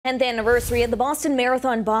10th anniversary of the Boston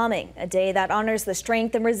Marathon bombing, a day that honors the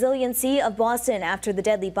strength and resiliency of Boston after the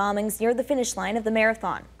deadly bombings near the finish line of the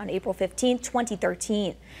marathon on April 15,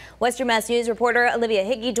 2013. Western Mass News reporter Olivia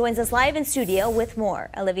Hickey joins us live in studio with more.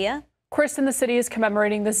 Olivia? Kristen, the city is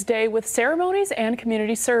commemorating this day with ceremonies and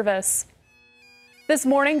community service. This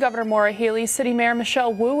morning, Governor Maura Healey, City Mayor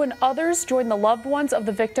Michelle Wu, and others joined the loved ones of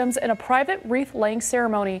the victims in a private wreath-laying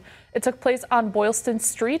ceremony. It took place on Boylston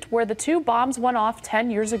Street, where the two bombs went off 10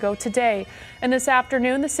 years ago today. And this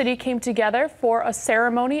afternoon, the city came together for a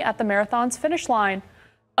ceremony at the marathon's finish line.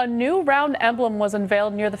 A new round emblem was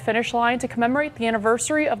unveiled near the finish line to commemorate the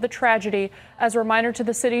anniversary of the tragedy, as a reminder to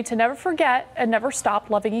the city to never forget and never stop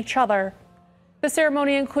loving each other. The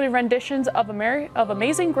ceremony included renditions of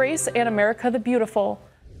Amazing Grace and America the Beautiful.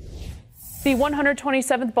 The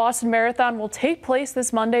 127th Boston Marathon will take place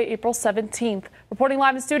this Monday, April 17th. Reporting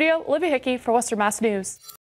live in studio, Olivia Hickey for Western Mass News.